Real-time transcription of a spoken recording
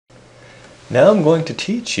Now I'm going to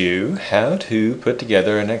teach you how to put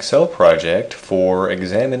together an Excel project for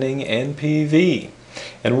examining NPV.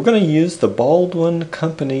 And we're going to use the Baldwin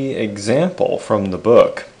company example from the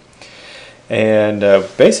book. And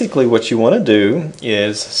basically what you want to do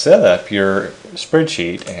is set up your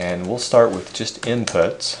spreadsheet, and we'll start with just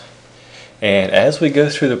inputs. And as we go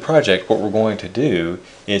through the project, what we're going to do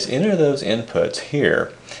is enter those inputs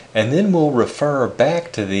here, and then we'll refer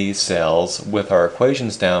back to these cells with our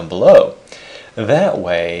equations down below. That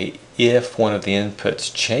way, if one of the inputs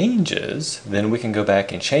changes, then we can go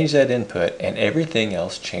back and change that input, and everything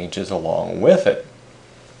else changes along with it.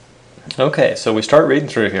 Okay, so we start reading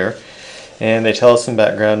through here, and they tell us some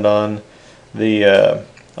background on the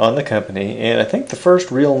company. And I think the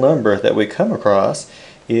first real number that we come across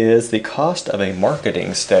is the cost of a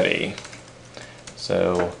marketing study.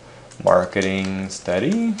 So, marketing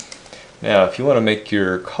study. Now, if you want to make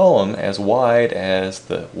your column as wide as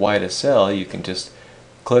the widest cell, you can just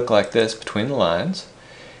click like this between the lines.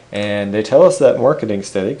 And they tell us that marketing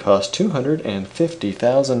study cost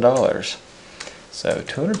 $250,000. So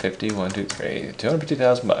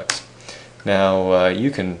 250,000 bucks. Now,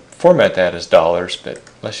 you can format that as dollars, but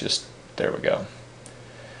let's just, there we go.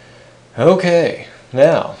 Okay,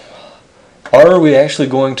 now, are we actually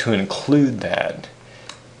going to include that?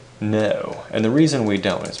 No, and the reason we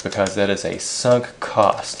don't is because that is a sunk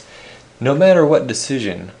cost. No matter what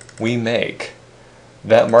decision we make,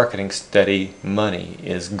 that marketing study money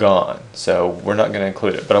is gone, so we're not going to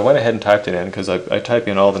include it. But I went ahead and typed it in because I type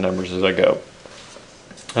in all the numbers as I go.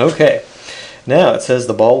 Okay, now it says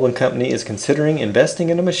the Baldwin Company is considering investing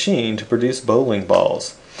in a machine to produce bowling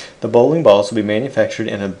balls. The bowling balls will be manufactured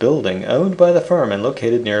in a building owned by the firm and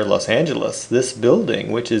located near Los Angeles. This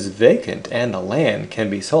building, which is vacant, and the land can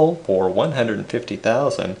be sold for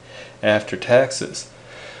 $150,000 after taxes.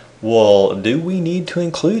 Well, do we need to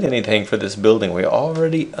include anything for this building? We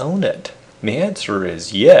already own it. The answer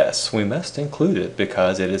is yes, we must include it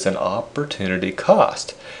because it is an opportunity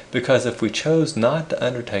cost. Because if we chose not to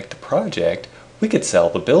undertake the project, we could sell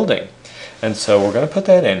the building. And so we're going to put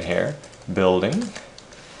that in here. Building.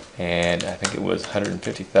 And I think it was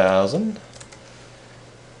 150,000.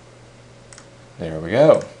 There we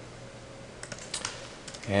go.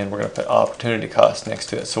 And we're going to put opportunity cost next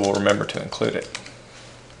to it, so we'll remember to include it.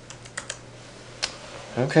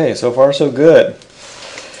 Okay, so far so good.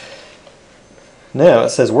 Now it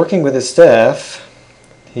says working with his staff,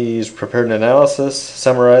 he's prepared an analysis,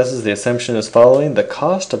 summarizes the assumption as following: the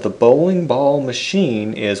cost of the bowling ball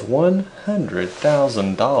machine is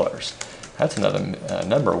 $100,000. That's another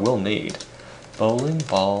number we'll need. Bowling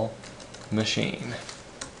ball machine.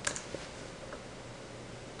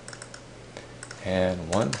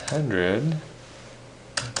 And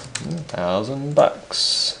 100,000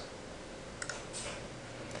 bucks.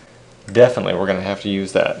 Definitely we're going to have to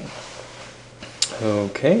use that.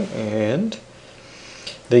 Okay, and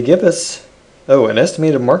they give us an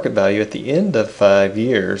estimated market value at the end of 5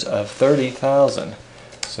 years of $30,000.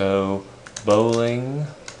 So bowling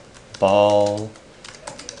ball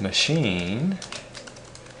machine,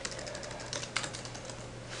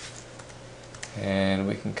 and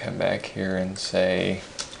we can come back here and say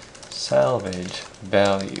salvage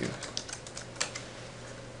value,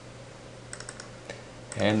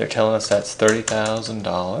 and they're telling us that's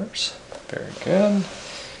 $30,000. Very good.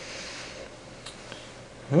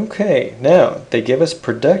 Okay, now they give us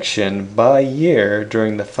production by year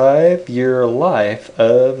during the 5-year life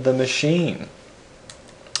of the machine.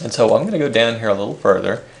 And so I'm going to go down here a little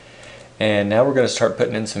further, and now we're going to start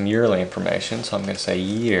putting in some yearly information. So I'm going to say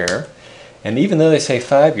year, and even though they say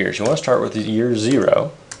 5 years, you want to start with the year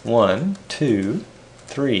 0. 1, 2,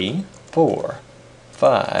 3, 4,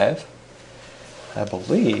 5. I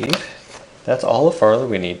believe that's all the farther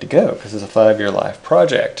we need to go because it's a 5-year life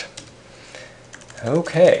project.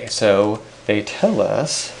 Okay, so they tell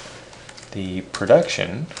us the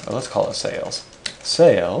production, let's call it sales.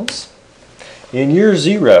 Sales. In year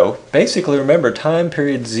 0, basically remember time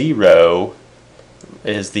period 0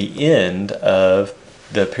 is the end of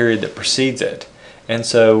the period that precedes it. And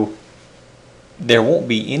so there won't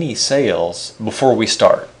be any sales before we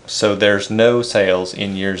start. So there's no sales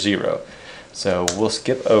in year 0. So we'll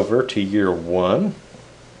skip over to year 1.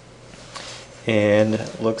 And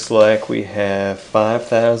it looks like we have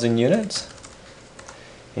 5,000 units.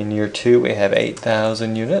 In year 2 we have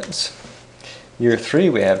 8,000 units. Year 3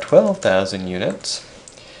 we have 12,000 units.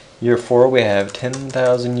 Year 4 we have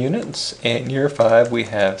 10,000 units. And year 5 we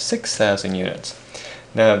have 6,000 units.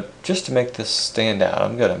 Now, just to make this stand out,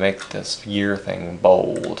 I'm going to make this year thing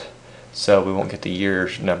bold so we won't get the year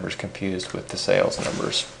numbers confused with the sales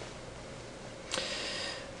numbers.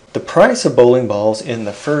 The price of bowling balls in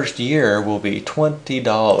the first year will be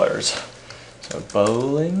 $20. So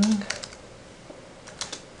bowling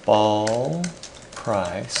ball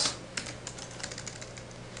price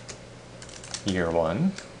year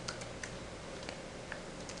one.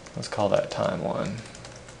 Let's call that time one.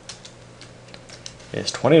 Is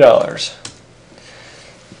 $20.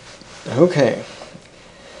 Okay.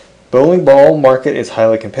 Bowling ball market is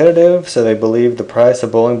highly competitive, so they believe the price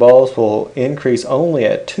of bowling balls will increase only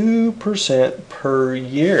at 2% per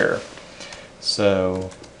year.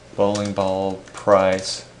 So bowling ball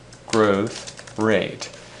price growth rate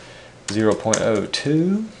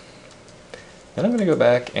 0.02. Then I'm going to go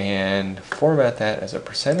back and format that as a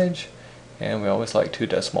percentage, and we always like 2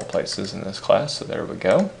 decimal places in this class, so there we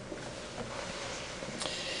go.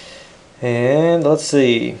 And let's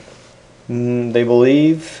see, they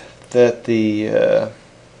believe that the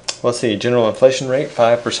let's see, general inflation rate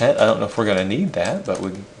 5%. I don't know if we're going to need that, but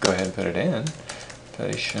we can go ahead and put it in.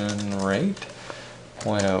 Inflation rate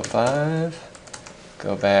 0.05.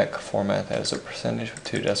 Go back, format that as a percentage with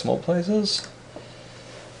 2 decimal places.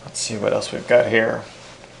 Let's see what else we've got here.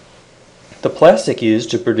 The plastic used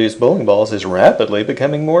to produce bowling balls is rapidly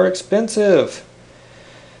becoming more expensive.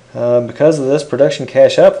 Because of this, production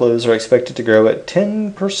cash outflows are expected to grow at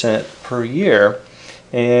 10% per year,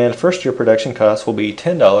 and first year production costs will be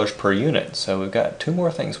 $10 per unit. So we've got 2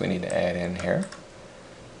 more things we need to add in here.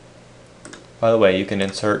 By the way, you can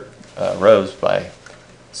insert rows by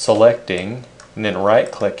selecting and then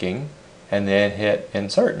right-clicking and then hit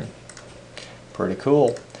insert. Pretty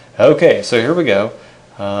cool. Okay, so here we go.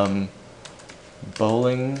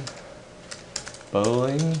 Bowling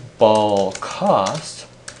ball cost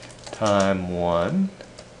time 1.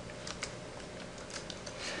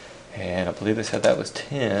 And I believe they said that was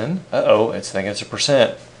 10. Uh-oh, it's thinking it's a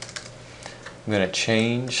percent. I'm going to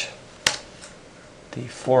change the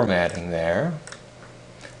formatting there.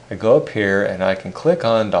 I go up here and I can click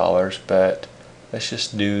on dollars, but let's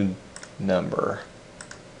just do number.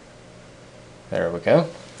 There we go.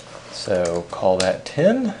 So call that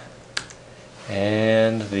 10.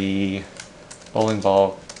 And the bowling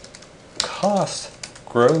ball cost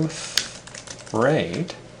growth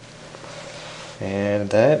rate, and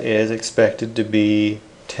that is expected to be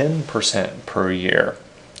 10% per year.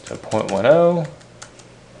 So 0.10,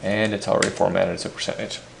 and it's already formatted as a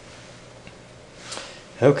percentage.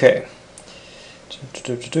 Okay.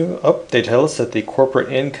 Oh, they tell us that the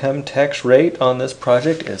corporate income tax rate on this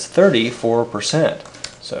project is 34%.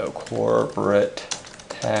 So corporate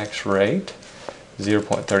tax rate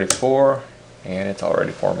 0.34, and it's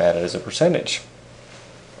already formatted as a percentage.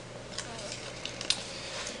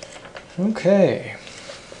 Okay.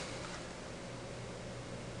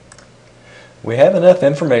 We have enough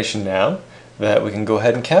information now that we can go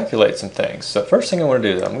ahead and calculate some things. So first thing I want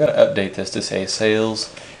to do is I'm going to update this to say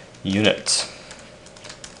sales units.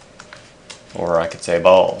 Or I could say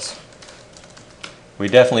balls. We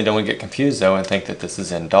definitely don't want to get confused though and think that this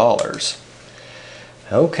is in dollars.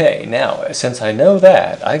 Okay, now since I know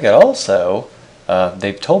that, I could also,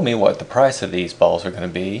 they've told me what the price of these balls are going to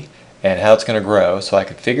be and how it's going to grow, so I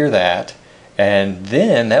could figure that, and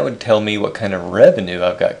then that would tell me what kind of revenue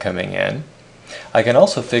I've got coming in. I can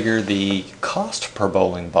also figure the cost per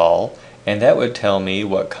bowling ball, and that would tell me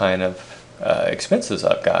what kind of expenses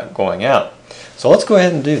I've got going out. So let's go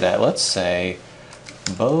ahead and do that. Let's say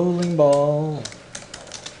bowling ball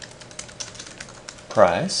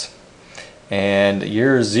price, and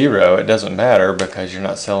year 0, it doesn't matter because you're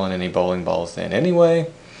not selling any bowling balls then anyway.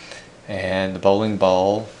 And the bowling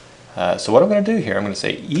ball, so what I'm going to do here, I'm going to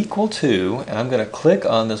say equal to, and I'm going to click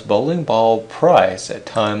on this bowling ball price at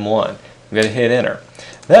time 1. I'm going to hit enter.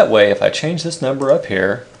 That way, if I change this number up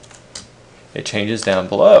here, it changes down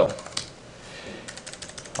below.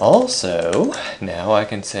 Also, now I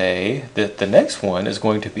can say that the next one is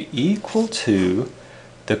going to be equal to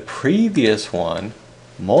the previous one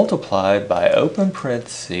multiplied by open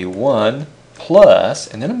parenthesis 1 plus,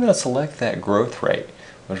 and then I'm going to select that growth rate.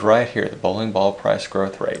 It was right here, the bowling ball price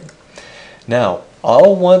growth rate. Now,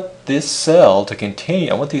 I'll want this cell to continue,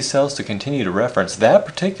 I want these cells to continue to reference that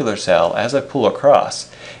particular cell as I pull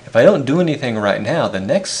across. If I don't do anything right now, the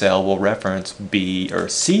next cell will reference B or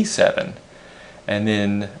C7 and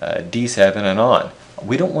then D7 and on.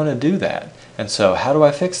 We don't want to do that. And so how do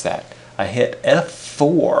I fix that? I hit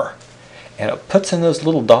F4 and it puts in those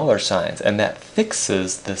little dollar signs, and that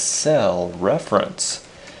fixes the cell reference.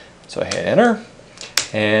 So I hit enter,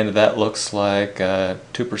 and that looks like a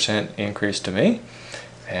 2% increase to me.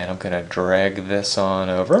 And I'm going to drag this on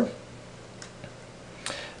over.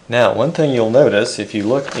 Now, one thing you'll notice if you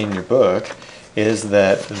look in your book is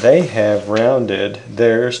that they have rounded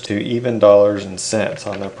theirs to even dollars and cents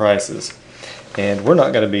on their prices. And we're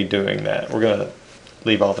not going to be doing that. We're going to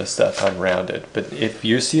leave all this stuff unrounded. But if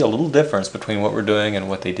you see a little difference between what we're doing and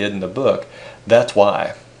what they did in the book, that's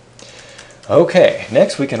why. Okay,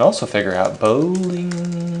 next we can also figure out bowling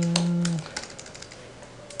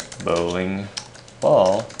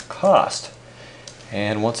ball cost.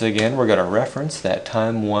 And once again, we're going to reference that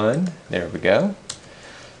time 1. There we go.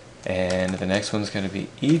 And the next one's going to be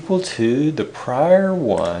equal to the prior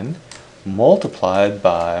one multiplied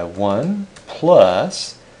by 1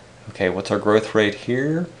 plus, okay, what's our growth rate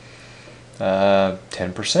here?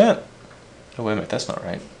 10%. Oh, wait a minute, that's not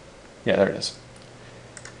right. Yeah, there it is.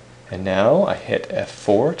 And now I hit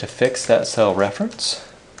F4 to fix that cell reference.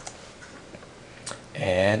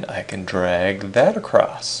 And I can drag that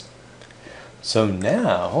across. So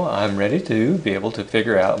now I'm ready to be able to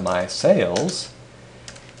figure out my sales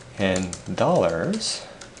in dollars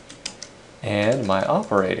and my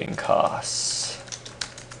operating costs.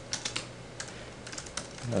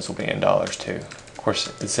 And those will be in dollars too. Of course,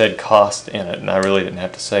 it said cost in it, and I really didn't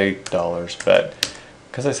have to say dollars, but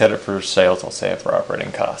because I said it for sales, I'll say it for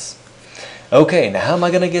operating costs. Okay, now how am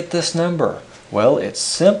I going to get this number? Well, it's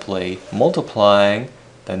simply multiplying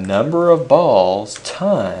the number of balls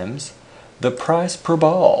times the price per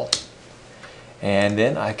ball. And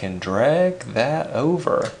then I can drag that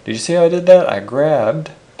over. Did you see how I did that? I grabbed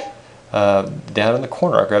down in the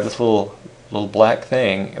corner, I grabbed this little black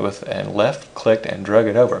thing and left clicked and drug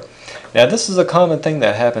it over. Now this is a common thing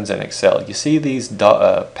that happens in Excel. You see these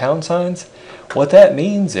pound signs? What that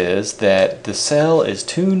means is that the cell is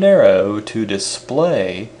too narrow to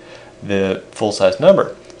display the full-size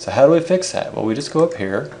number. So how do we fix that? Well, we just go up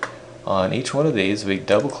here on each one of these, we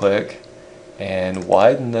double click and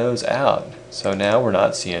widen those out. So now we're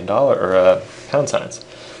not seeing pound signs.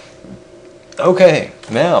 Okay,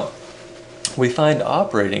 now we find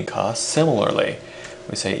operating costs similarly.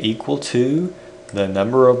 We say equal to the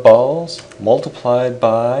number of balls multiplied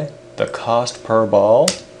by the cost per ball.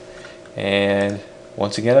 And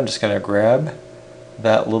once again, I'm just going to grab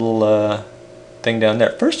that little thing down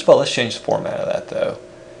there. First of all, let's change the format of that though.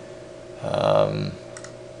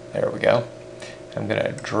 There we go. I'm going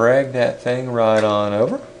to drag that thing right on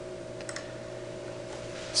over.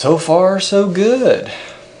 So far, so good.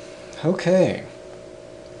 Okay.